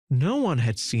No one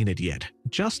had seen it yet,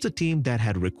 just the team that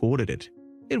had recorded it.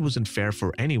 It wasn't fair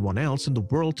for anyone else in the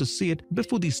world to see it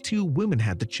before these two women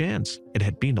had the chance. It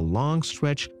had been a long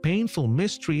stretch, painful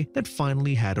mystery that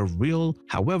finally had a real,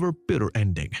 however bitter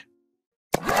ending.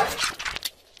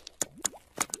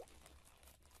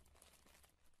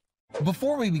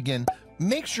 Before we begin,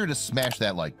 make sure to smash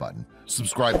that like button,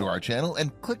 subscribe to our channel,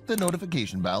 and click the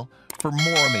notification bell for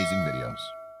more amazing videos.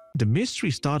 The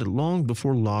mystery started long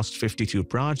before Lost 52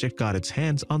 Project got its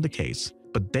hands on the case,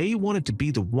 but they wanted to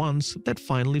be the ones that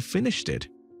finally finished it.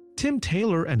 Tim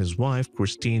Taylor and his wife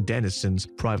Christine Dennison's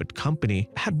private company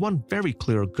had one very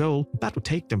clear goal that would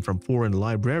take them from foreign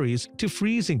libraries to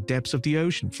freezing depths of the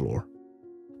ocean floor.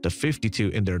 The 52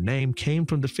 in their name came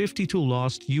from the 52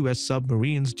 lost US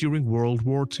submarines during World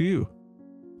War II.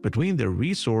 Between their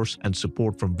resource and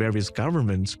support from various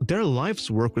governments, their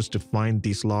life's work was to find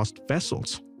these lost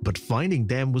vessels. But finding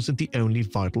them wasn't the only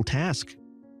vital task.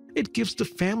 It gives the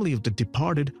family of the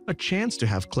departed a chance to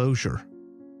have closure.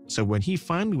 So when he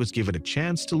finally was given a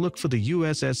chance to look for the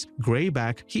USS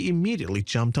Greyback, he immediately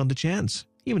jumped on the chance.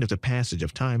 Even if the passage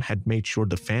of time had made sure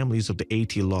the families of the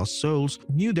 80 lost souls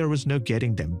knew there was no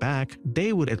getting them back,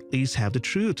 they would at least have the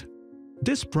truth.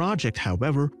 This project,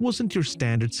 however, wasn't your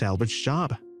standard salvage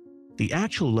job. The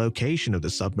actual location of the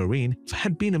submarine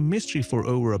had been a mystery for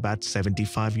over about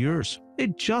 75 years.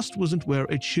 It just wasn't where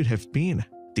it should have been.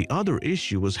 The other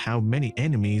issue was how many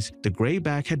enemies the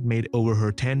Greyback had made over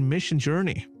her 10-mission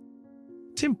journey.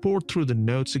 Tim pored through the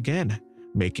notes again,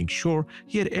 making sure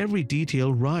he had every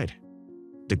detail right.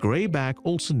 The Greyback,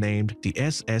 also named the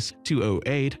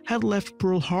SS-208, had left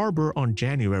Pearl Harbor on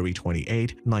January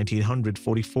 28,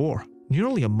 1944.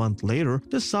 Nearly a month later,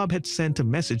 the sub had sent a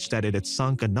message that it had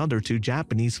sunk another 2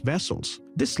 Japanese vessels.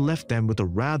 This left them with a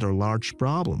rather large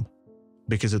problem.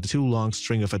 Because of the too long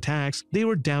string of attacks, they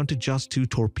were down to just 2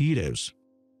 torpedoes.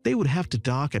 They would have to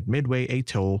dock at Midway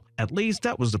Atoll, at least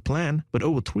that was the plan, but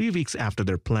over 3 weeks after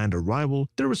their planned arrival,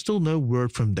 there was still no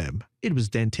word from them. It was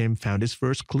then Tim found his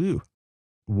first clue.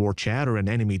 War chatter and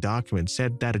enemy documents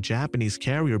said that a Japanese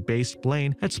carrier-based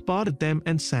plane had spotted them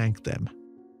and sank them.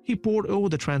 He pored over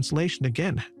the translation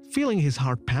again, feeling his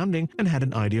heart pounding, and had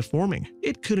an idea forming.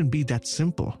 It couldn't be that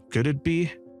simple, could it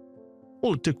be?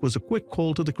 All it took was a quick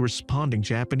call to the corresponding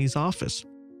Japanese office.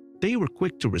 They were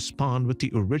quick to respond with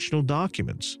the original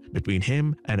documents. Between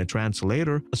him and a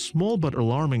translator, a small but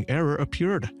alarming error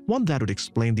appeared, one that would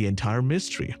explain the entire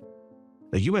mystery.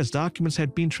 The US documents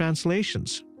had been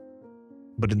translations.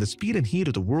 But in the speed and heat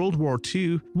of the World War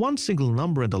II, one single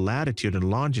number in the latitude and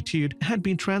longitude had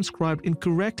been transcribed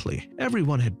incorrectly.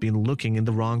 Everyone had been looking in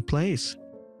the wrong place.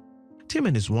 Tim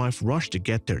and his wife rushed to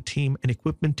get their team and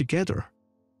equipment together.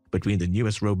 Between the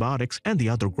newest robotics and the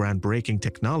other groundbreaking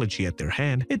technology at their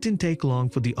hand, it didn't take long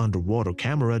for the underwater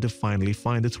camera to finally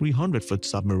find the 300-foot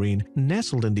submarine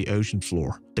nestled in the ocean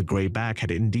floor. The Greyback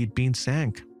had indeed been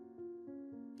sank.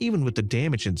 Even with the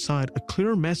damage inside, a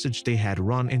clear message they had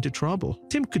run into trouble.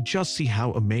 Tim could just see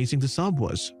how amazing the sub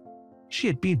was. She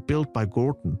had been built by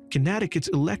Gorton, Connecticut's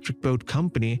electric boat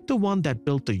company, the one that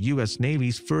built the US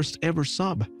Navy's first ever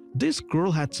sub. This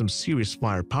girl had some serious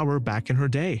firepower back in her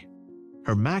day.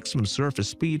 Her maximum surface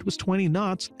speed was 20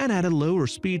 knots, and at a lower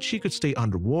speed she could stay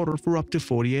underwater for up to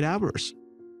 48 hours.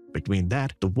 Between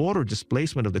that, the water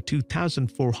displacement of the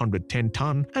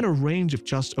 2,410-ton, and a range of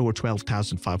just over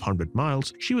 12,500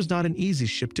 miles, she was not an easy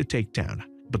ship to take down.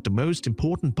 But the most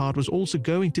important part was also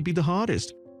going to be the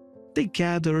hardest. They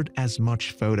gathered as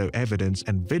much photo evidence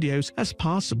and videos as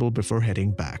possible before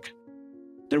heading back.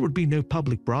 There would be no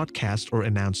public broadcast or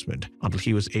announcement until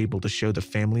he was able to show the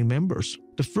family members.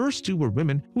 The first 2 were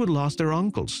women who had lost their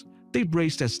uncles. They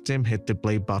braced as Tim hit the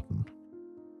play button.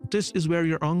 "This is where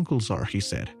your uncles are," he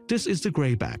said. "This is the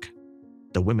Greyback."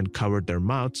 The women covered their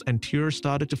mouths and tears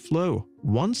started to flow.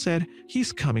 One said,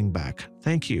 "He's coming back.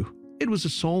 Thank you." It was a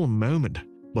solemn moment,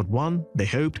 but one they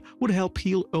hoped would help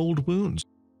heal old wounds.